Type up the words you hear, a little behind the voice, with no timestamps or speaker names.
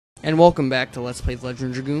And welcome back to Let's Play The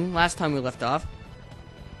Legend of Dragoon. Last time we left off,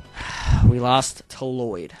 we lost to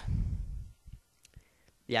Lloyd.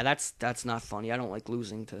 Yeah, that's not funny. I don't like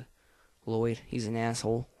losing to Lloyd. He's an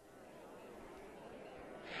asshole.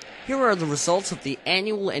 Here are the results of the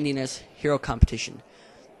annual NDNS Hero Competition.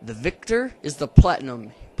 The victor is the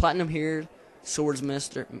Platinum Hero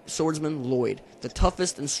Swordsman Lloyd, the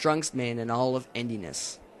toughest and strongest man in all of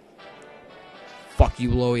NDNS. Fuck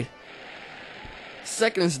you, Lloyd.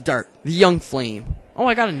 Second is Dart, the Young Flame. Oh,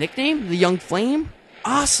 I got a nickname? The Young Flame?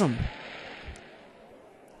 Awesome!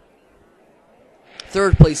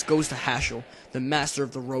 Third place goes to Hashel, the master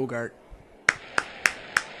of the rogue art.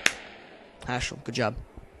 Hashel, good job.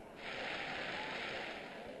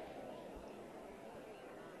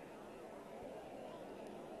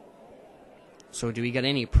 So, do we get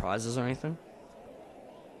any prizes or anything?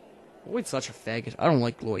 Lloyd's such a faggot. I don't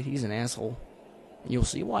like Lloyd. He's an asshole. You'll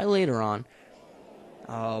see why later on.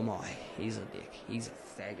 Oh my, he's a dick. He's a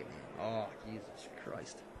faggot, man. Oh, Jesus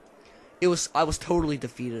Christ. I was totally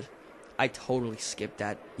defeated. I totally skipped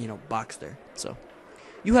that, box there. So,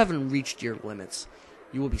 you haven't reached your limits.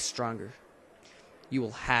 You will be stronger. You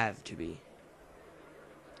will have to be.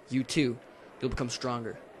 You too. You'll become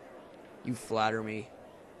stronger. You flatter me.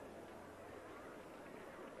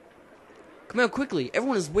 Come out quickly.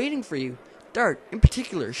 Everyone is waiting for you. Dart, in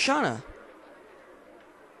particular, Shauna.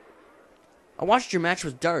 I watched your match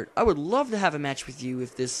with Dart. I would love to have a match with you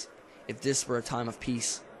if this were a time of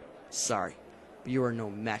peace. Sorry, but you are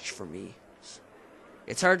no match for me.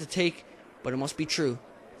 It's hard to take, but it must be true.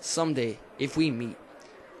 Someday, if we meet,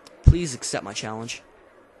 please accept my challenge.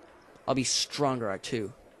 I'll be stronger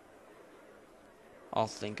too. I'll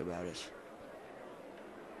think about it.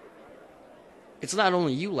 It's not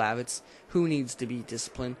only you, Lavitz, who needs to be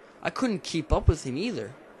disciplined. I couldn't keep up with him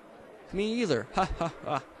either. Me either. Ha ha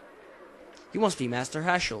ha. You must be Master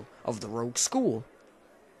Hashel of the Rogue School.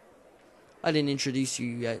 I didn't introduce you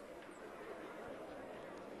yet.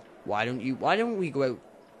 Why don't we go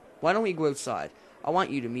outside? I want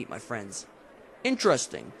you to meet my friends.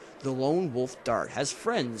 Interesting. The lone wolf Dart has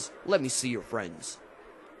friends. Let me see your friends.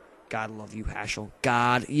 God love you, Hashel.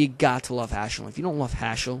 God, you got to love Hashel. If you don't love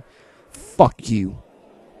Hashel, fuck you.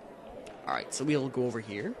 Alright, so we'll go over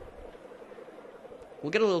here.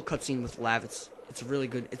 We'll get a little cutscene with Lavitz. It's really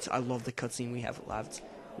good. I love the cutscene we have with Lavitz.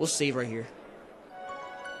 We'll save right here.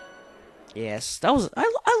 Yes, that was...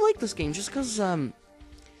 I like this game just because,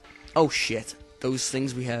 oh shit. Those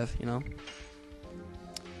things we have,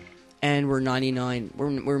 And we're 99.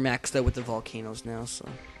 We're maxed out with the volcanoes now, so...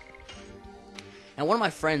 And one of my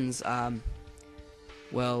friends,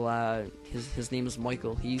 his name is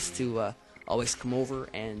Michael. He used to, always come over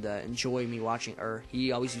and, enjoy me watching... Or,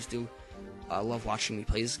 he always used to, love watching me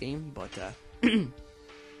play this game, but, he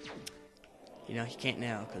can't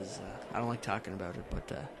now, because, I don't like talking about it,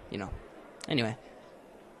 but, Anyway.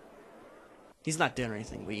 He's not dead or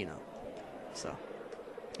anything, but, So.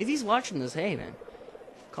 If he's watching this, hey, man.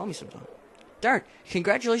 Call me sometime. Dart,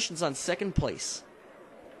 congratulations on second place.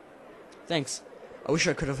 Thanks. I wish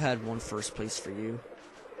I could have had one first place for you.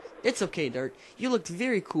 It's okay, Dart. You looked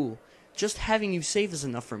very cool. Just having you safe is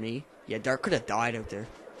enough for me. Yeah, Dart could have died out there.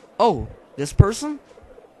 Oh, this person?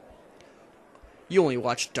 You only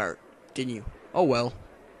watched Dart, didn't you? Oh well.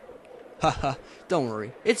 Haha, don't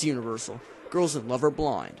worry. It's universal. Girls in love are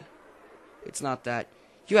blind. It's not that.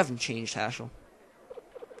 You haven't changed, Hashel.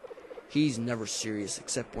 He's never serious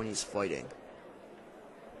except when he's fighting.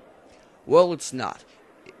 Well, it's not.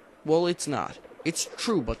 It's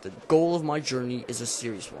true, but the goal of my journey is a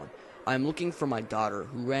serious one. I'm looking for my daughter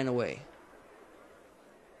who ran away.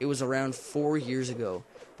 It was around 4 years ago.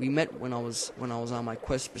 We met when I was on my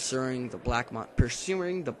quest pursuing the black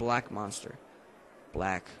monster.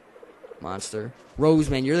 Black monster. Rose,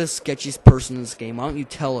 man, you're the sketchiest person in this game. Why don't you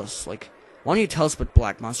tell us about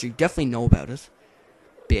Black Monster? You definitely know about it.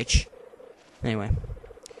 Bitch. Anyway.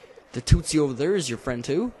 The Tootsie over there is your friend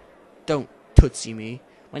too? Don't Tootsie me.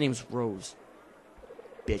 My name's Rose.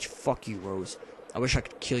 Bitch, fuck you, Rose. I wish I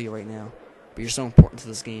could kill you right now. But you're so important to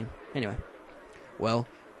this game. Anyway. Well,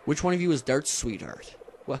 which one of you is Dart's sweetheart?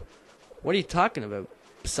 What are you talking about?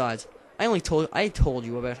 Besides, I told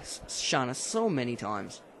you about Shauna so many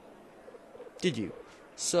times. Did you?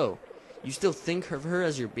 So, you still think of her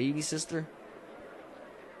as your baby sister?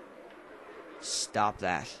 Stop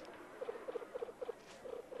that.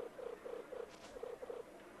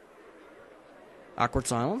 Awkward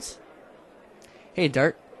silence? Hey,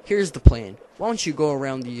 Dart, here's the plan. Why don't you go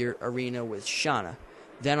around the arena with Shauna?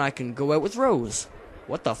 Then I can go out with Rose.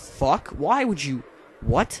 What the fuck? Why would you...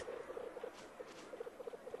 What?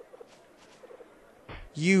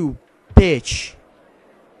 You bitch.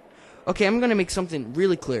 Okay, I'm gonna make something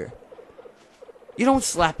really clear. You don't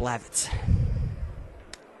slap Lavitz.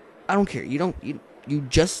 I don't care. You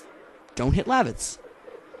just don't hit Lavitz.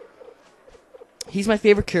 He's my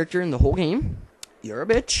favorite character in the whole game. You're a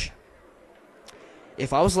bitch.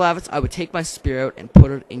 If I was Lavitz, I would take my spear out and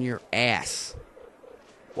put it in your ass.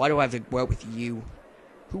 Why do I have to go out with you?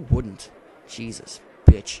 Who wouldn't? Jesus,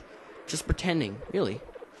 bitch. Just pretending, really.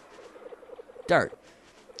 Dart,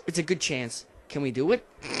 it's a good chance. Can we do it?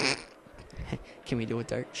 Can we do it,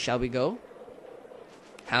 Dart? Shall we go?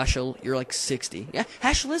 Hashel, you're like 60. Yeah,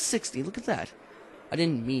 Hashel is 60. Look at that. I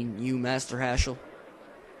didn't mean you, Master Hashel.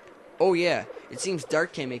 Oh yeah, it seems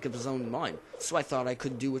Dart can't make up his own mind, so I thought I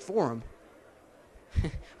could do it for him.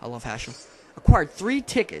 I love Hashel. Acquired 3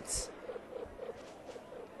 tickets.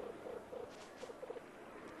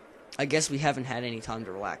 I guess we haven't had any time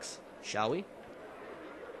to relax, shall we?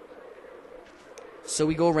 So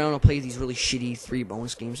we go around and play these really shitty 3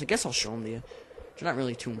 bonus games. I guess I'll show them to you. They're not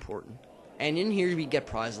really too important. And in here we get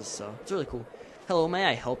prizes, so it's really cool. Hello, may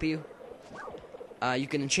I help you? You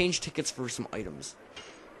can exchange tickets for some items.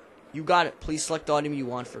 You got it. Please select the item you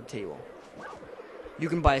want for the table. You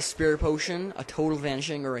can buy a spirit potion, a total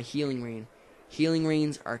vanishing, or a healing rain. Healing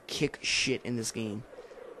rains are kick shit in this game.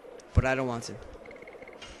 But I don't want to.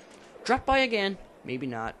 Drop by again. Maybe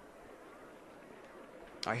not.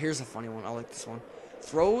 Alright, here's a funny one. I like this one.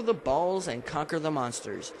 Throw the balls and conquer the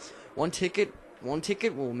monsters. One ticket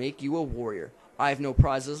will make you a warrior. I have no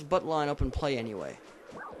prizes, but line up and play anyway.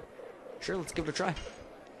 Sure, let's give it a try.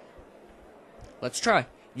 Let's try.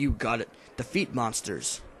 You got it. Defeat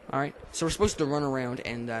monsters. Alright, so we're supposed to run around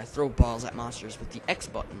and throw balls at monsters with the X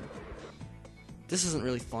button. This isn't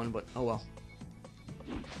really fun, but oh well.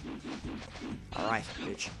 Alright,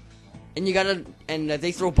 bitch. And you gotta,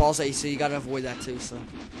 they throw balls at you, so you gotta avoid that too, so.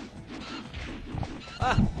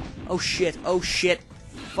 Ah! Oh shit, oh shit.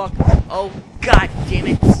 Fuck. Oh, god damn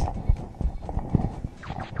it.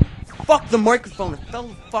 Fuck the microphone, it fell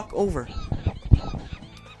the fuck over.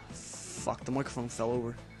 Fuck, the microphone fell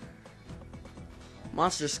over.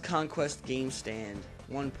 Monsters Conquest game stand.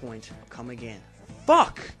 1 point. Come again.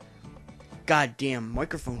 Fuck! God damn,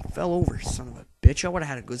 microphone fell over, son of a bitch. I would've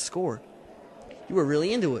had a good score. You were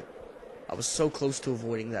really into it. I was so close to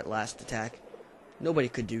avoiding that last attack. Nobody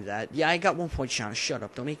could do that. Yeah, I got 1 point, Shauna. Shut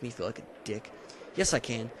up. Don't make me feel like a dick. Yes, I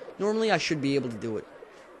can. Normally, I should be able to do it. ...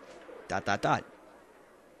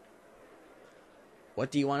 What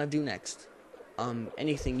do you want to do next?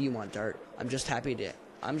 Anything you want, Dart. I'm just happy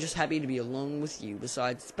to be alone with you.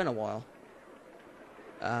 Besides, it's been a while.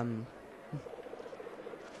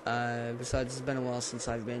 Besides, it's been a while since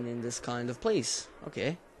I've been in this kind of place.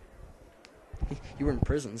 Okay. You were in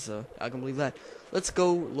prison, so I can believe that. Let's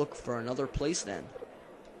go look for another place then.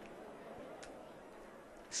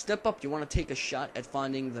 Step up. You want to take a shot at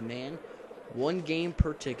finding the man? 1 game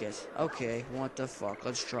per ticket. Okay, what the fuck?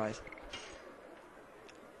 Let's try it.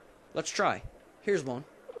 Let's try. Here's one.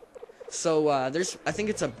 So, I think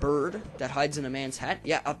it's a bird that hides in a man's hat.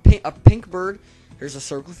 Yeah, a pink bird. Here's a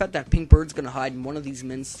circle effect. That pink bird's gonna hide in one of these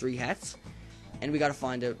men's 3 hats. And we gotta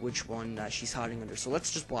find out which one she's hiding under. So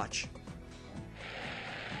let's just watch.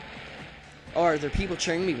 Oh, are there people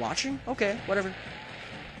cheering me watching? Okay, whatever.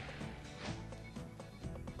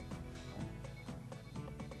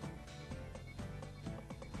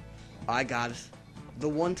 I got it. The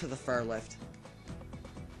one to the far left.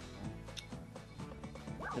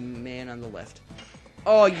 The man on the left.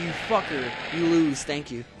 Oh, you fucker. You lose.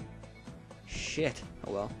 Thank you. Shit.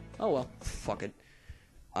 Oh well. Oh well. Fuck it.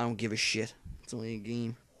 I don't give a shit. It's only a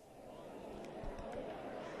game.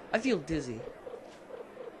 I feel dizzy.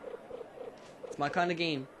 It's my kind of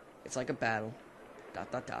game. It's like a battle. ...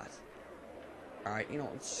 Alright, you know,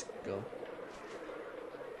 let's go.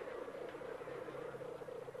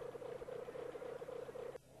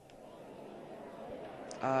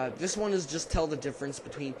 This one is just tell the difference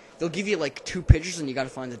between... They'll give you, like, 2 pictures and you gotta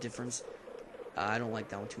find the difference. I don't like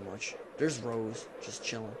that one too much. There's Rose, just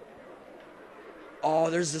chilling. Oh,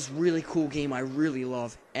 there's this really cool game I really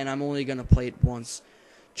love, and I'm only gonna play it once.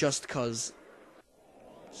 Just cause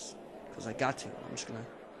I got to. I'm just gonna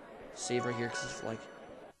save right here, because if, like,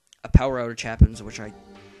 a power outage happens,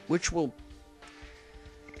 which will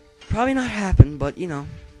probably not happen, but, you know.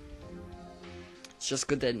 It's just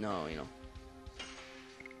good to know, you know.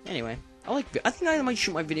 Anyway, I think I might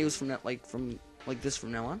shoot my videos from this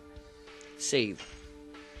from now on. Save.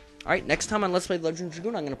 Alright, next time on Let's Play Legend of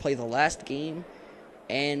Dragoon, I'm gonna play the last game,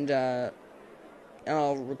 and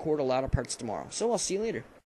I'll record a lot of parts tomorrow. So I'll see you later.